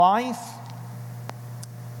Life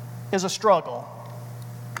is a struggle.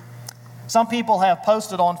 Some people have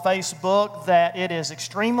posted on Facebook that it is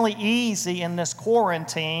extremely easy in this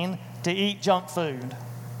quarantine to eat junk food.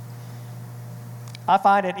 I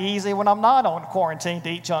find it easy when I'm not on quarantine to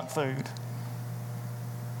eat junk food.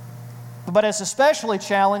 But it's especially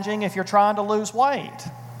challenging if you're trying to lose weight.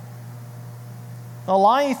 Now,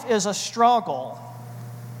 life is a struggle.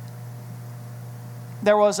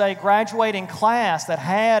 There was a graduating class that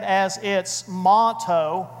had as its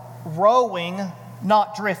motto, rowing,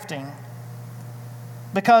 not drifting.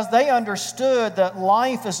 Because they understood that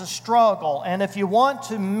life is a struggle, and if you want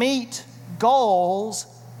to meet goals,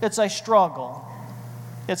 it's a struggle.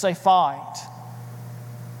 It's a fight.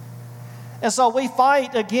 And so we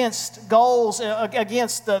fight against goals,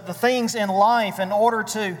 against the things in life in order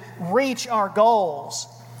to reach our goals.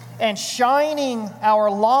 And shining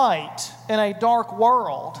our light in a dark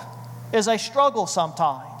world is a struggle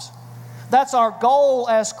sometimes. That's our goal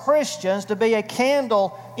as Christians, to be a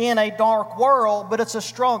candle in a dark world, but it's a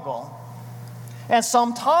struggle. And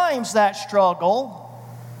sometimes that struggle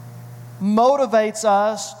motivates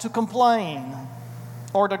us to complain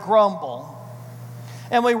or to grumble.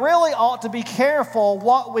 And we really ought to be careful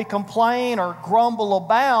what we complain or grumble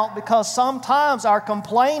about, because sometimes our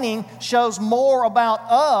complaining shows more about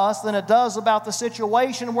us than it does about the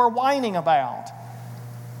situation we're whining about.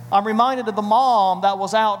 I'm reminded of the mom that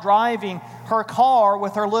was out driving her car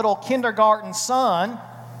with her little kindergarten son.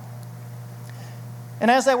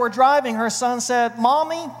 And as they were driving, her son said,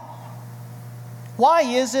 "Mommy, why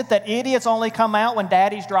is it that idiots only come out when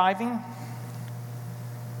Daddy's driving?"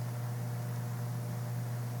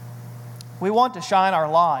 We want to shine our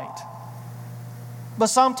light. But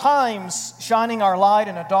sometimes shining our light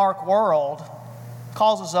in a dark world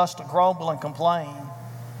causes us to grumble and complain.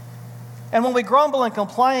 And when we grumble and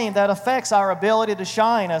complain, that affects our ability to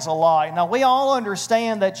shine as a light. Now, we all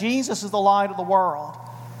understand that Jesus is the light of the world.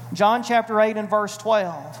 John chapter 8 and verse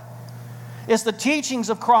 12. It's the teachings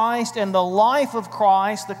of Christ and the life of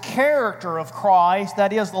Christ, the character of Christ,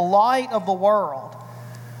 that is the light of the world.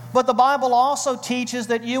 But the Bible also teaches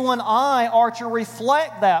that you and I are to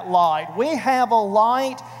reflect that light. We have a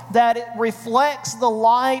light that it reflects the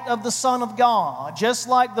light of the Son of God. Just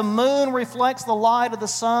like the moon reflects the light of the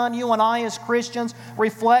sun, you and I as Christians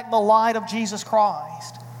reflect the light of Jesus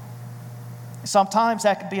Christ. Sometimes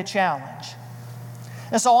that can be a challenge.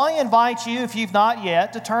 And so I invite you, if you've not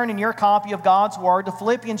yet, to turn in your copy of God's Word to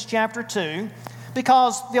Philippians chapter 2.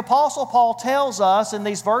 Because the Apostle Paul tells us in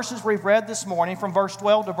these verses we've read this morning, from verse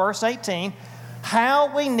 12 to verse 18,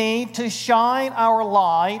 how we need to shine our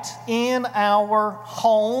light in our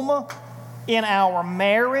home, in our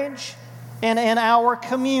marriage, and in our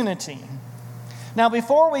community. Now,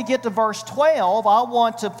 before we get to verse 12, I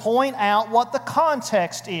want to point out what the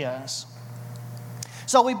context is.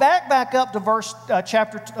 So we back up to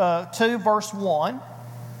chapter 2, verse 1.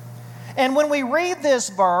 And when we read this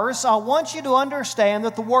verse, I want you to understand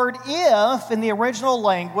that the word "if" in the original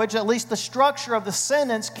language, at least the structure of the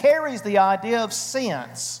sentence, carries the idea of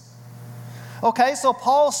since. Okay, so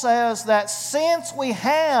Paul says that since we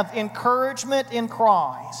have encouragement in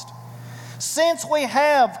Christ, since we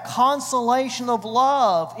have consolation of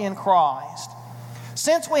love in Christ,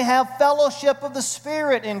 since we have fellowship of the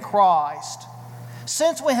Spirit in Christ,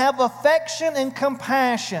 since we have affection and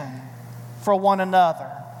compassion for one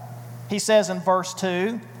another, he says in verse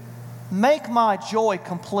 2, make my joy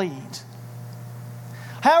complete.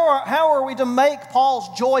 How are we to make Paul's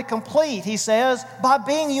joy complete? He says, by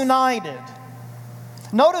being united.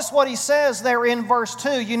 Notice what he says there in verse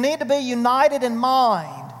 2. You need to be united in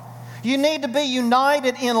mind. You need to be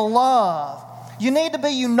united in love. You need to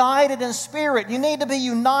be united in spirit. You need to be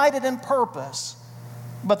united in purpose.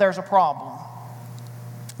 But there's a problem.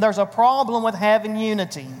 There's a problem with having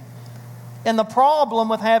unity. And the problem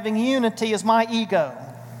with having unity is my ego.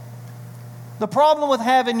 The problem with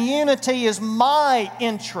having unity is my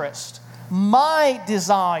interest, my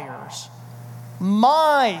desires,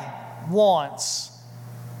 my wants.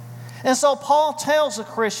 And so Paul tells the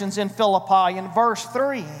Christians in Philippi in verse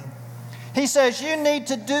 3, he says, you need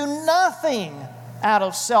to do nothing out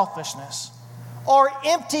of selfishness or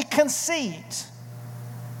empty conceit,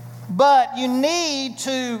 but you need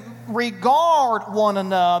to regard one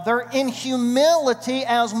another in humility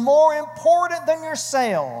as more important than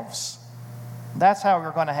yourselves. That's how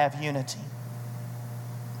you're going to have unity.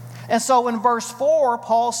 And so in verse 4,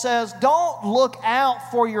 Paul says, don't look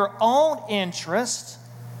out for your own interest,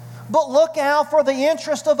 but look out for the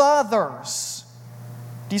interest of others.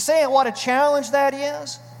 Do you see what a challenge that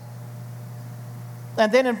is?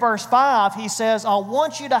 And then in verse 5, he says, I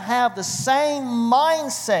want you to have the same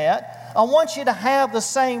mindset. I want you to have the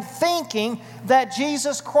same thinking that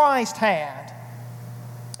Jesus Christ had.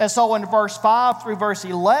 And so in verse 5 through verse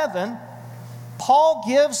 11, Paul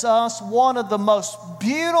gives us one of the most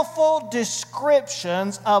beautiful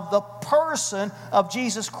descriptions of the person of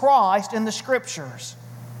Jesus Christ in the Scriptures.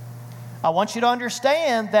 I want you to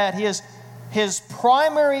understand that his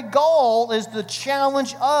primary goal is to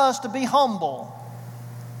challenge us to be humble.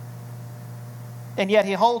 And yet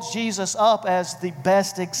he holds Jesus up as the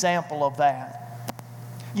best example of that.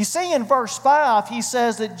 You see, in verse 5, he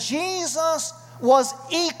says that Jesus was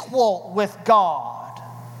equal with God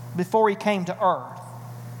before he came to earth.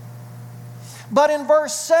 But in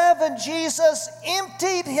verse 7, Jesus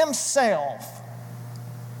emptied himself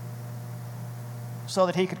so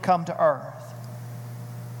that he could come to earth.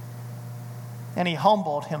 And he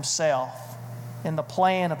humbled himself in the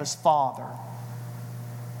plan of his Father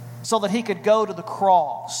so that he could go to the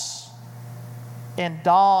cross and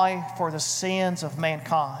die for the sins of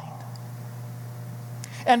mankind.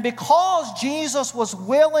 And because Jesus was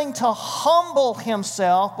willing to humble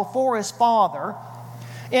himself before his Father,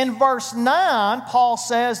 in verse 9, Paul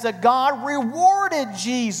says that God rewarded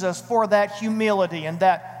Jesus for that humility and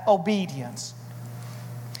that obedience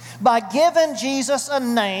by giving Jesus a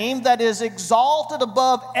name that is exalted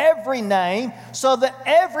above every name, so that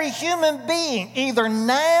every human being, either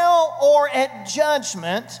now or at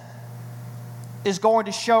judgment, is going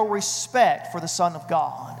to show respect for the Son of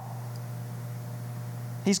God.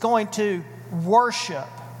 He's going to worship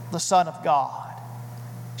the Son of God.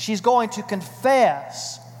 She's going to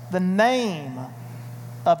confess the name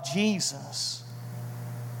of Jesus.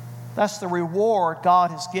 That's the reward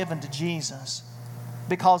God has given to Jesus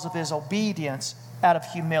because of his obedience out of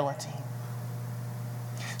humility.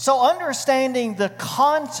 So, understanding the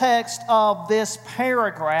context of this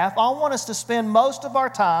paragraph, I want us to spend most of our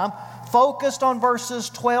time focused on verses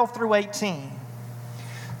 12 through 18.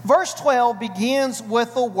 Verse 12 begins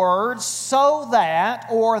with the words, so that,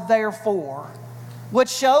 or therefore, which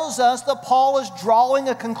shows us that Paul is drawing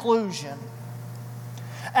a conclusion.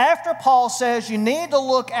 After Paul says you need to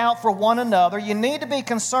look out for one another, you need to be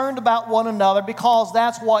concerned about one another because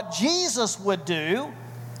that's what Jesus would do.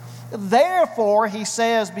 Therefore, he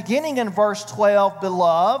says, beginning in verse 12,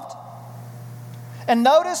 beloved. And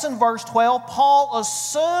notice in verse 12, Paul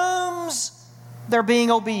assumes they're being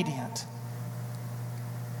obedient.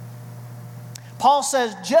 Paul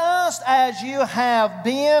says, just as you have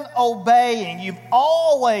been obeying, you've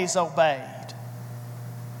always obeyed.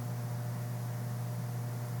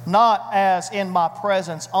 Not as in my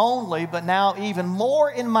presence only, but now even more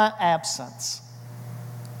in my absence.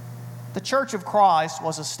 The Church of Christ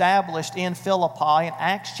was established in Philippi in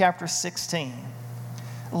Acts chapter 16.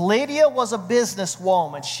 Lydia was a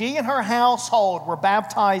businesswoman. She and her household were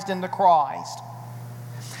baptized into Christ.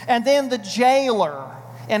 And then the jailer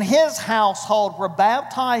and his household were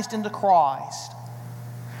baptized into Christ.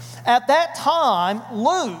 At that time,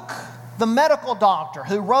 Luke, the medical doctor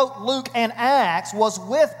who wrote Luke and Acts, was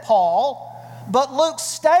with Paul, but Luke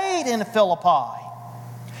stayed in Philippi.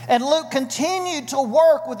 And Luke continued to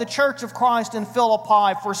work with the Church of Christ in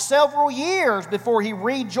Philippi for several years before he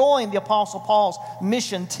rejoined the Apostle Paul's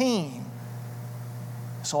mission team.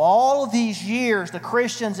 So all of these years, the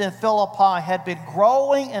Christians in Philippi had been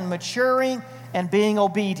growing and maturing and being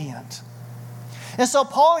obedient. And so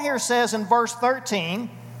Paul here says in verse 13,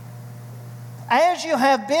 as you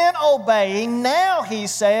have been obeying, now he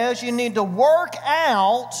says you need to work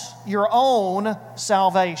out your own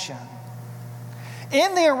salvation.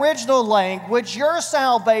 In the original language, your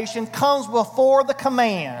salvation comes before the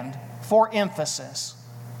command for emphasis.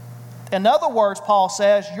 In other words, Paul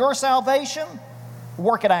says, your salvation,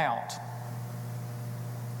 work it out.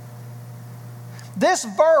 This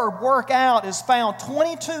verb, work out, is found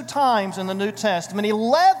 22 times in the New Testament.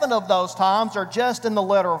 11 of those times are just in the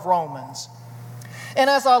letter of Romans. And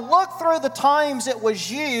as I look through the times it was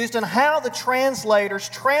used and how the translators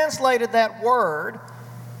translated that word,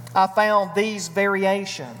 I found these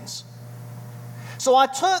variations. So I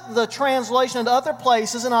took the translation in other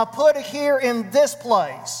places and I put it here in this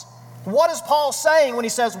place. What is Paul saying when he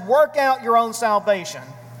says, work out your own salvation?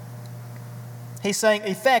 He's saying,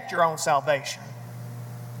 effect your own salvation.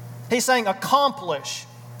 He's saying, accomplish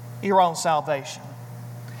your own salvation.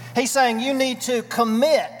 He's saying, you need to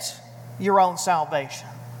commit your own salvation.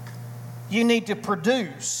 You need to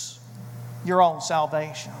produce your own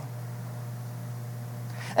salvation.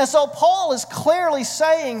 And so Paul is clearly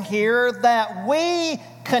saying here that we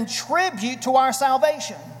contribute to our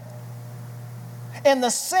salvation. in the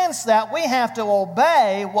sense that we have to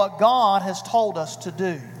obey what God has told us to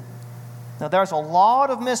do. Now, there's a lot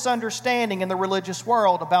of misunderstanding in the religious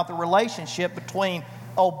world about the relationship between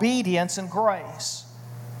obedience and grace.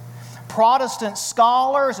 Protestant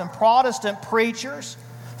scholars and Protestant preachers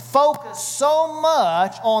focus so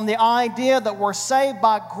much on the idea that we're saved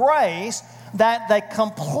by grace that they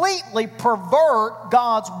completely pervert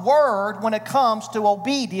God's Word when it comes to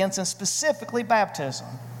obedience and specifically baptism.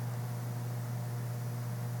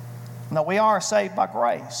 Now, we are saved by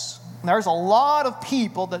grace. There's a lot of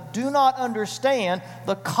people that do not understand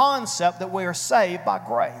the concept that we are saved by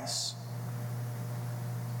grace.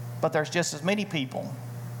 But there's just as many people,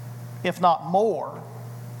 if not more,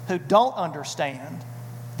 who don't understand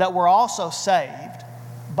that we're also saved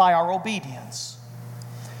by our obedience.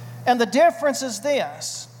 And the difference is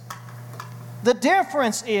this. The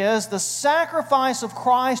difference is the sacrifice of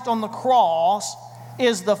Christ on the cross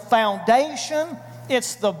is the foundation,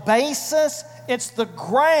 it's the basis, it's the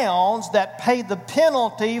grounds that pay the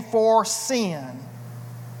penalty for sin.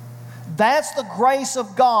 That's the grace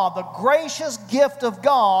of God. The gracious gift of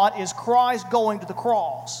God is Christ going to the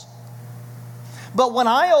cross. But when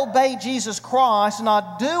I obey Jesus Christ and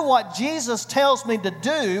I do what Jesus tells me to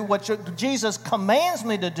do, what Jesus commands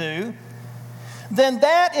me to do, then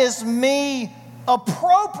that is me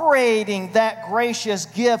appropriating that gracious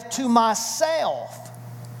gift to myself.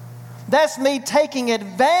 That's me taking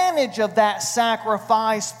advantage of that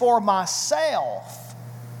sacrifice for myself,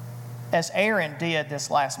 as Aaron did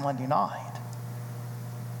this last Monday night.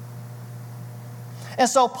 And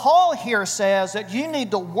so Paul here says that you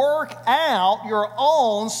need to work out your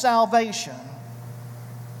own salvation.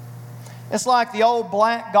 It's like the old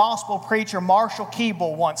black gospel preacher Marshall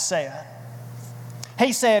Keeble once said.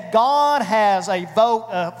 He said, God has a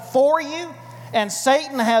vote for you, and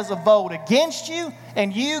Satan has a vote against you,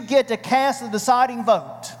 and you get to cast the deciding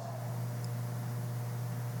vote.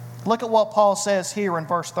 Look at what Paul says here in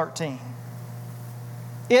verse 13.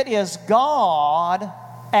 It is God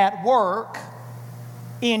at work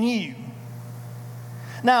in you.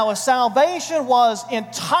 Now, if salvation was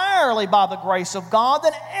entirely by the grace of God,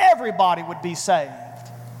 then everybody would be saved.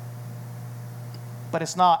 But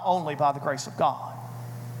it's not only by the grace of God.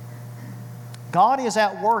 God is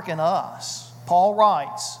at work in us. Paul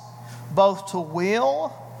writes, both to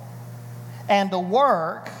will and to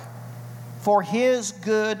work for His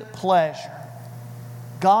good pleasure.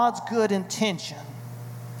 God's good intention.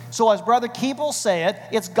 So as Brother Keeble said,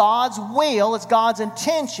 it's God's will, it's God's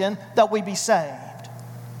intention that we be saved.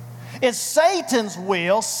 It's Satan's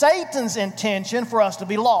will, Satan's intention for us to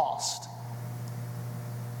be lost.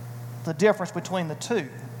 The difference between the two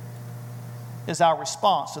is our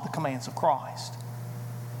response to the commands of Christ.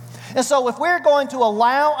 And so if we're going to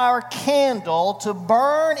allow our candle to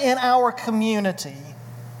burn in our community,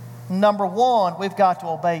 number one, we've got to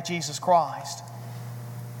obey Jesus Christ.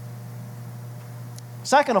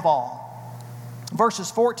 Second of all, verses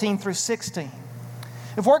 14 through 16.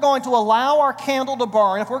 If we're going to allow our candle to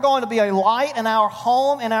burn, if we're going to be a light in our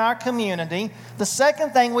home and our community, the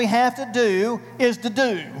second thing we have to do is to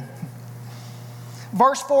do.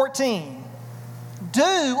 Verse 14.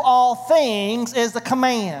 Do all things is the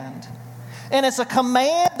command. And it's a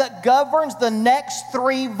command that governs the next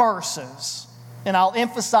three verses. And I'll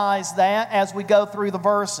emphasize that as we go through the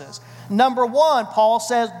verses. Number one, Paul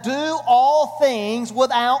says, do all things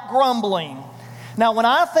without grumbling. Now, when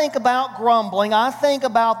I think about grumbling, I think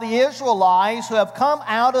about the Israelites who have come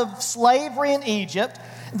out of slavery in Egypt.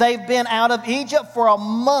 They've been out of Egypt for a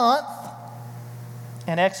month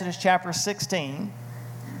in Exodus chapter 16.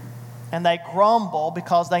 And they grumble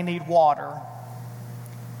because they need water.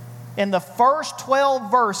 In the first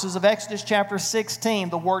 12 verses of Exodus chapter 16,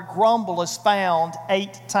 the word grumble is found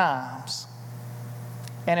 8 times.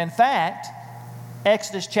 And in fact,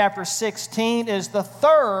 Exodus chapter 16 is the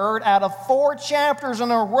third out of 4 chapters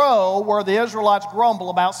in a row where the Israelites grumble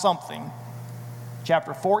about something.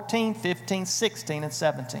 Chapter 14, 15, 16, and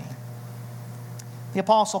 17. The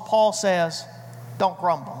Apostle Paul says, don't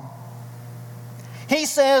grumble. He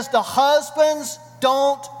says to husbands,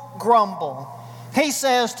 don't grumble. He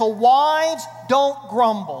says to wives, don't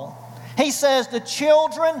grumble. He says to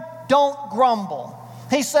children, don't grumble.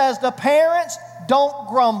 He says to parents, don't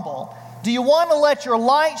grumble. Do you want to let your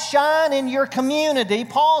light shine in your community?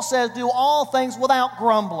 Paul says, do all things without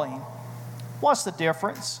grumbling. What's the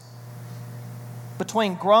difference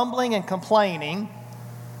between grumbling and complaining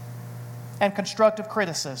and constructive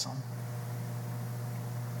criticism?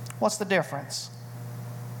 What's the difference?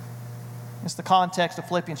 It's the context of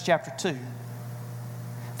Philippians chapter 2.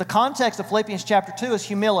 The context of Philippians chapter 2 is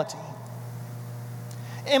humility.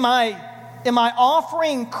 Am I am I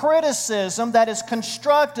offering criticism that is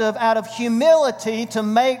constructive out of humility to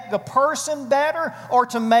make the person better or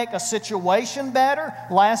to make a situation better?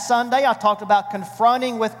 Last Sunday, I talked about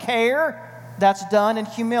confronting with care. That's done in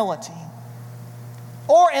humility.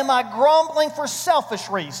 Or am I grumbling for selfish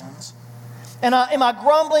reasons? And am I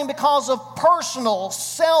grumbling because of personal,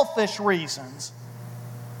 selfish reasons?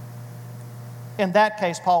 In that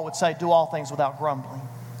case, Paul would say, do all things without grumbling.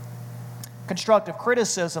 Constructive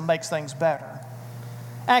criticism makes things better.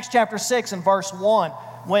 Acts chapter 6 and verse 1,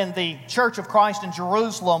 when the Church of Christ in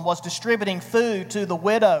Jerusalem was distributing food to the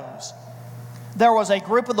widows, there was a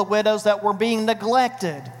group of the widows that were being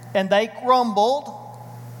neglected, and they grumbled,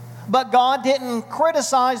 but God didn't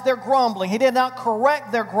criticize their grumbling. He did not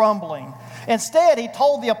correct their grumbling. Instead, he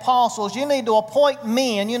told the apostles, you need to appoint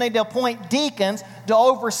men, you need to appoint deacons to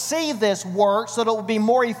oversee this work so that it will be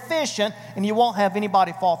more efficient and you won't have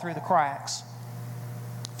anybody fall through the cracks.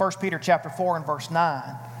 1 Peter chapter 4 and verse 9,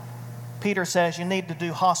 Peter says you need to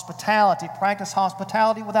do hospitality, practice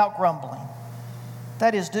hospitality without grumbling.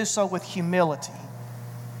 That is, do so with humility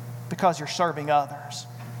because you're serving others.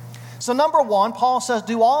 So number one, Paul says,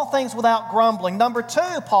 do all things without grumbling. Number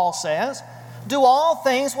two, Paul says, do all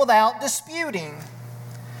things without disputing.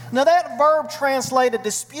 Now that verb translated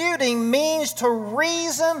disputing means to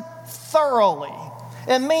reason thoroughly.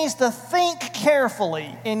 It means to think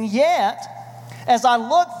carefully. And yet, as I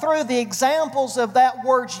look through the examples of that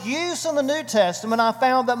word's use in the New Testament, I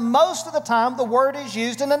found that most of the time the word is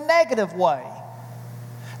used in a negative way.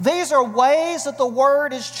 These are ways that the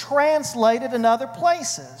word is translated in other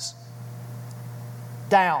places.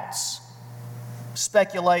 Doubts,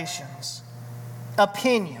 speculations,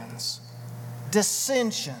 opinions,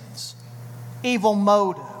 dissensions, evil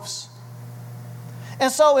motives.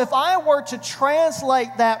 And so if I were to translate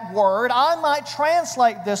that word, I might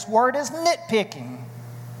translate this word as nitpicking.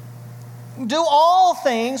 Do all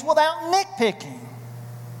things without nitpicking.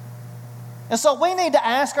 And so we need to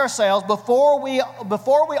ask ourselves, before we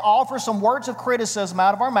offer some words of criticism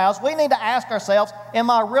out of our mouths, we need to ask ourselves, am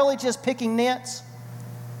I really just picking nits?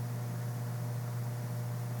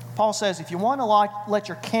 Paul says, if you want to let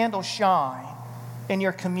your candle shine in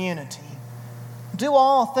your community, do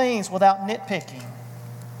all things without nitpicking.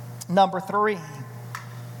 Number three,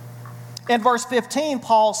 in verse 15,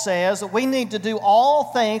 Paul says that we need to do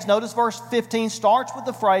all things. Notice verse 15 starts with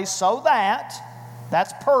the phrase, so that,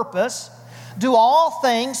 that's purpose. Do all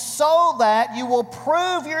things so that you will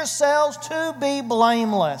prove yourselves to be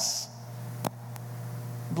blameless.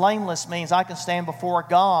 Blameless means I can stand before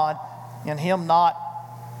God and Him not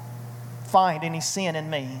find any sin in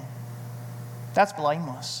me. That's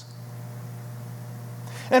blameless.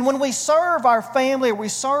 And when we serve our family or we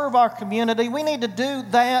serve our community, we need to do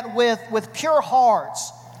that with pure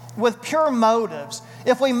hearts, with pure motives.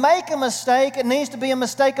 If we make a mistake, it needs to be a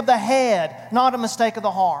mistake of the head, not a mistake of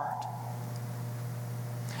the heart.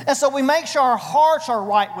 And so we make sure our hearts are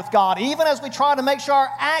right with God, even as we try to make sure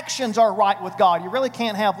our actions are right with God. You really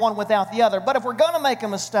can't have one without the other. But if we're going to make a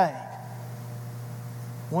mistake,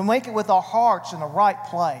 we make it with our hearts in the right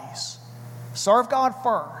place. Serve God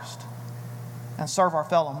first and serve our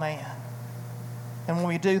fellow man. And when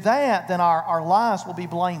we do that, then our lives will be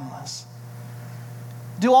blameless.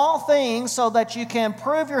 Do all things so that you can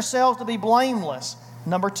prove yourselves to be blameless.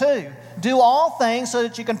 Number two, do all things so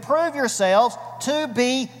that you can prove yourselves to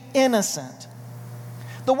be innocent.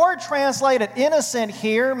 The word translated innocent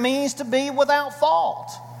here means to be without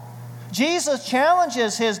fault. Jesus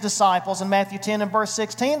challenges His disciples in Matthew 10 and verse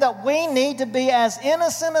 16 that we need to be as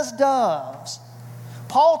innocent as doves.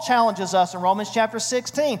 Paul challenges us in Romans chapter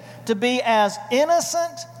 16 to be as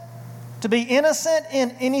innocent, to be innocent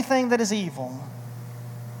in anything that is evil.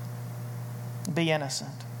 Be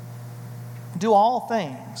innocent. Do all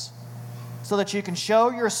things so that you can show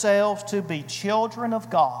yourselves to be children of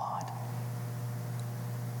God.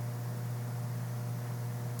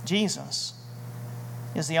 Jesus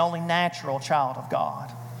is the only natural child of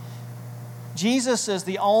God. Jesus is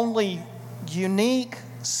the only unique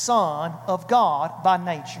Son of God by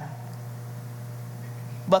nature.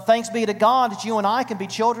 But thanks be to God that you and I can be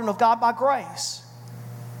children of God by grace.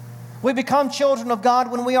 We become children of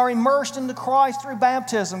God when we are immersed into Christ through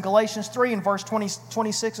baptism, Galatians 3 and verse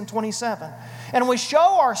 26 and 27. And we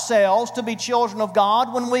show ourselves to be children of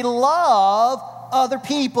God when we love other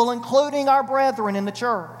people, including our brethren in the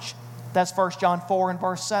church. That's 1 John 4 and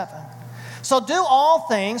verse 7. So do all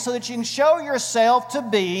things so that you can show yourself to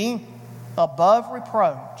be above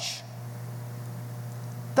reproach.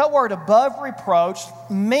 That word above reproach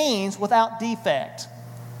means without defect.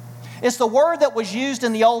 It's the word that was used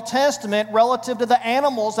in the Old Testament relative to the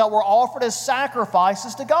animals that were offered as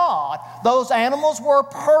sacrifices to God. Those animals were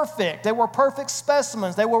perfect. They were perfect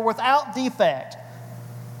specimens. They were without defect.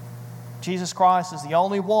 Jesus Christ is the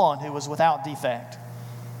only one who was without defect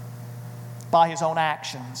by his own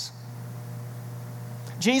actions.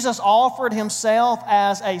 Jesus offered himself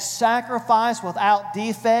as a sacrifice without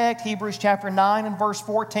defect, Hebrews chapter 9 and verse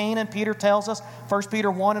 14, and Peter tells us, 1 Peter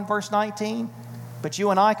 1 and verse 19. But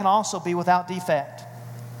you and I can also be without defect.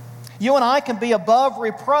 You and I can be above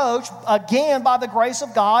reproach, again, by the grace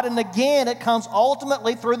of God, and again, it comes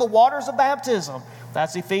ultimately through the waters of baptism.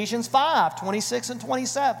 That's Ephesians 5, 26 and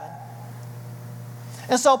 27.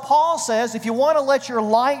 And so Paul says, if you want to let your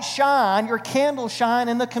light shine, your candle shine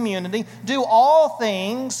in the community, do all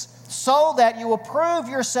things so that you will prove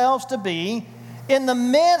yourselves to be in the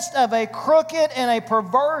midst of a crooked and a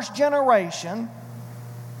perverse generation,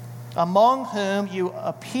 among whom you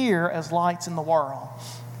appear as lights in the world.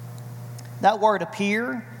 That word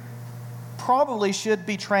appear probably should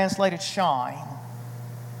be translated shine.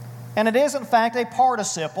 And it is in fact a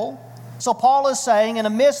participle. So Paul is saying, in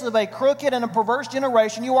the midst of a crooked and a perverse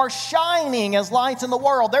generation, you are shining as lights in the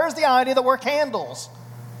world. There's the idea that we're candles.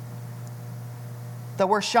 That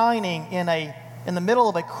we're shining in the middle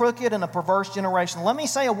of a crooked and a perverse generation. Let me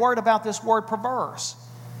say a word about this word perverse.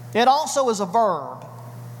 It also is a verb.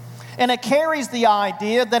 And it carries the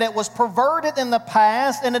idea that it was perverted in the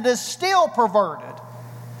past and it is still perverted.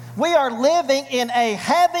 We are living in a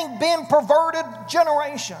having been perverted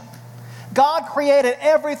generation. God created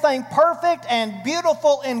everything perfect and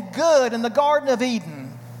beautiful and good in the Garden of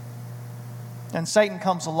Eden. And Satan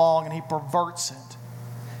comes along and he perverts it.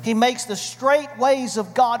 He makes the straight ways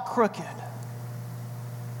of God crooked.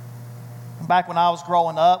 Back when I was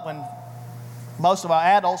growing up, when most of our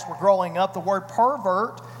adults were growing up, the word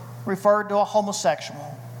pervert referred to a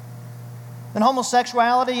homosexual. And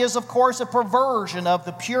homosexuality is, of course, a perversion of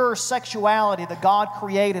the pure sexuality that God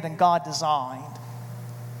created and God designed.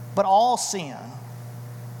 But all sin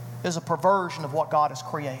is a perversion of what God has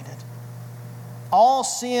created. All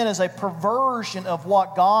sin is a perversion of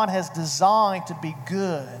what God has designed to be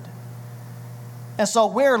good. And so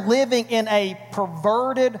we're living in a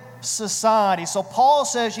perverted society. So Paul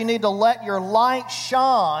says you need to let your light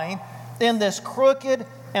shine in this crooked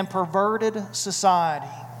and perverted society.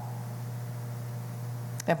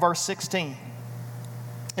 And verse 16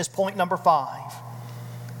 is point number 5.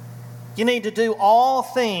 You need to do all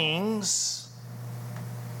things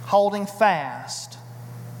holding fast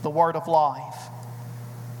the word of life.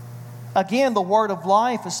 Again, the word of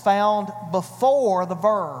life is found before the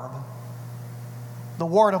verb. The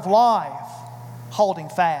word of life, holding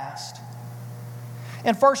fast.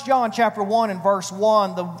 In 1 John chapter 1 and verse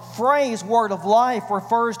 1, the phrase word of life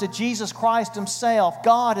refers to Jesus Christ himself,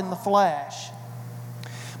 God in the flesh.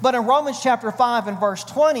 But in Romans chapter 5 and verse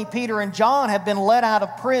 20, Peter and John have been let out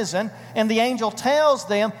of prison, and the angel tells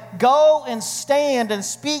them, go and stand and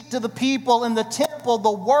speak to the people in the temple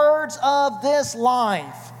the words of this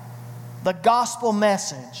life, the gospel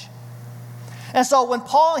message. And so when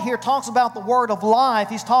Paul here talks about the word of life,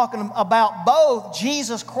 he's talking about both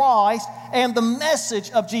Jesus Christ and the message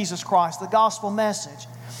of Jesus Christ, the gospel message.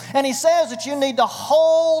 And he says that you need to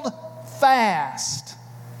hold fast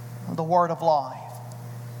the word of life.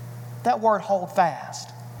 That word, hold fast.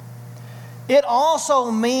 It also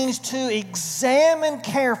means to examine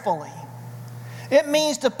carefully. It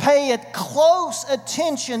means to pay close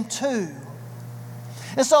attention to.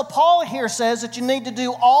 And so Paul here says that you need to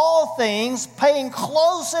do all things paying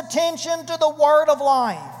close attention to the word of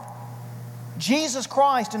life, Jesus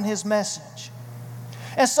Christ and his message.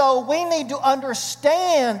 And so we need to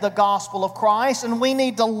understand the gospel of Christ, and we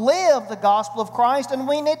need to live the gospel of Christ, and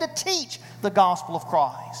we need to teach the gospel of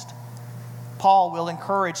Christ. Paul will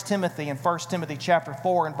encourage Timothy in 1 Timothy chapter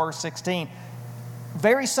 4 and verse 16.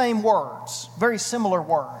 Very same words, very similar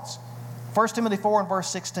words. 1 Timothy 4 and verse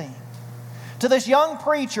 16. To this young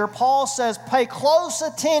preacher, Paul says, pay close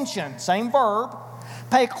attention, same verb,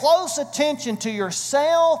 pay close attention to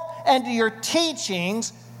yourself and to your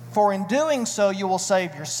teachings, for in doing so you will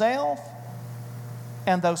save yourself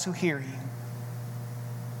and those who hear you.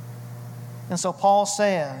 And so Paul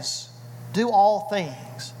says, do all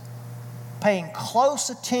things, paying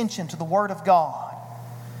close attention to the Word of God,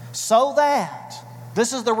 so that,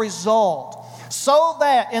 this is the result, so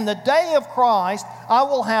that in the day of Christ I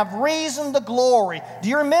will have reason to glory. Do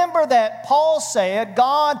you remember that Paul said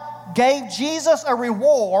God gave Jesus a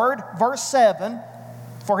reward, verse 7,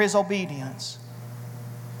 for his obedience?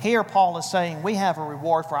 Here Paul is saying we have a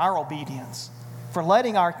reward for our obedience, for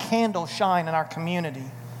letting our candle shine in our community.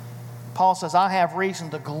 Paul says, I have reason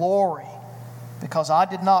to glory because I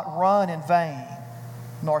did not run in vain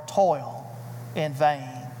nor toil in vain.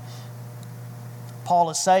 Paul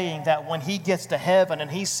is saying that when he gets to heaven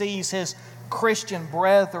and he sees his Christian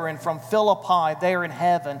brethren from Philippi there in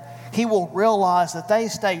heaven, he will realize that they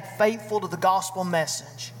stayed faithful to the gospel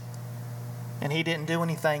message and he didn't do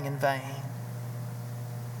anything in vain.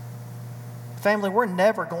 Family, we're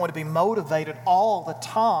never going to be motivated all the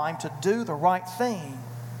time to do the right thing.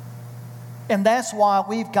 And that's why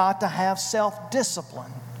we've got to have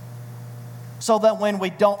self-discipline. So that when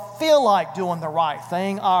we don't feel like doing the right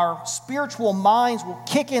thing, our spiritual minds will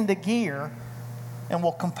kick into gear and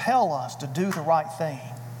will compel us to do the right thing.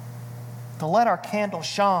 To let our candle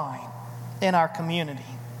shine in our community.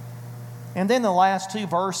 And then the last two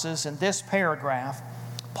verses in this paragraph,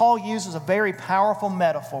 Paul uses a very powerful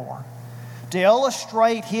metaphor to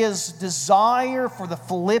illustrate his desire for the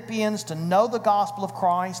Philippians to know the gospel of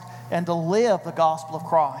Christ and to live the gospel of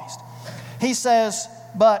Christ. He says,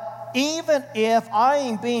 but even if I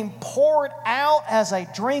am being poured out as a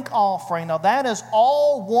drink offering, now that is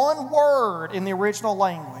all one word in the original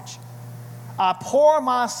language. I pour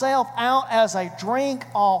myself out as a drink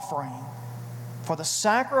offering for the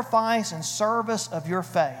sacrifice and service of your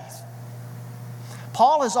faith.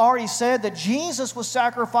 Paul has already said that Jesus was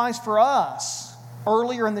sacrificed for us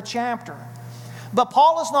earlier in the chapter. But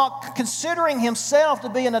Paul is not considering himself to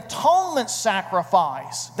be an atonement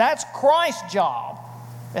sacrifice. That's Christ's job,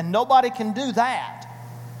 and nobody can do that.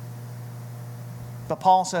 But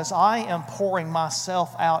Paul says, I am pouring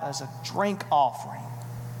myself out as a drink offering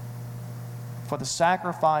for the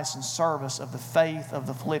sacrifice and service of the faith of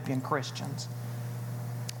the Philippian Christians.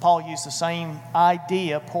 Paul used the same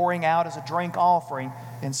idea, pouring out as a drink offering,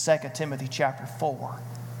 in 2 Timothy chapter 4,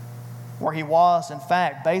 where he was, in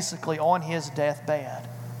fact, basically on his deathbed.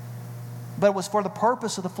 But it was for the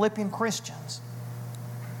purpose of the Philippian Christians.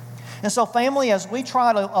 And so, family, as we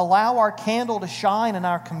try to allow our candle to shine in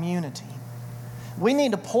our community, we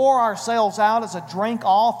need to pour ourselves out as a drink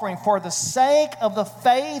offering for the sake of the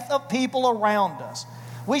faith of people around us.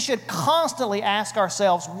 We should constantly ask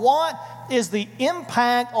ourselves, what is the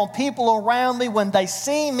impact on people around me when they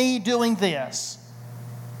see me doing this?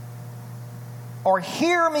 Or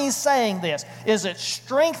hear me saying this? Is it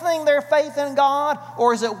strengthening their faith in God,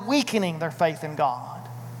 or is it weakening their faith in God?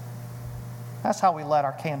 That's how we let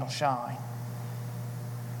our candle shine.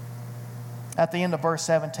 At the end of verse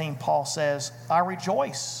 17, Paul says, I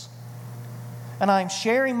rejoice, and I am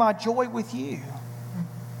sharing my joy with you.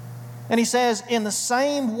 And he says, in the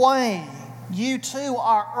same way, you too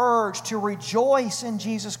are urged to rejoice in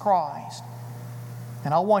Jesus Christ.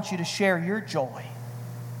 And I want you to share your joy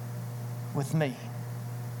with me.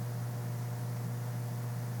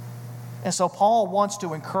 And so Paul wants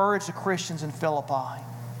to encourage the Christians in Philippi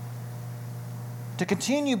to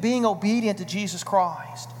continue being obedient to Jesus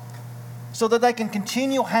Christ so that they can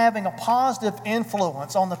continue having a positive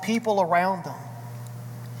influence on the people around them.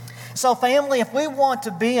 So, family, if we want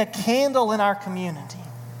to be a candle in our community,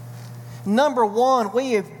 number one,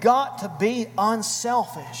 we have got to be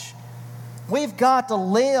unselfish. We've got to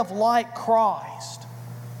live like Christ.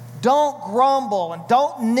 Don't grumble and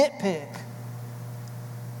don't nitpick.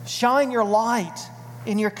 Shine your light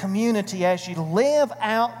in your community as you live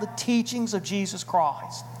out the teachings of Jesus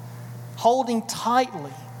Christ, holding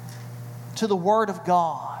tightly to the Word of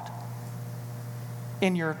God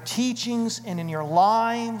in your teachings and in your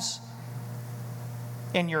lives,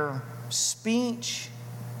 in your speech.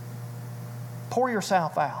 Pour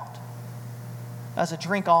yourself out as a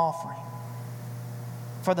drink offering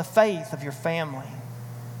for the faith of your family,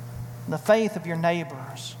 the faith of your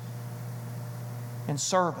neighbors, in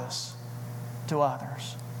service to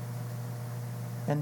others.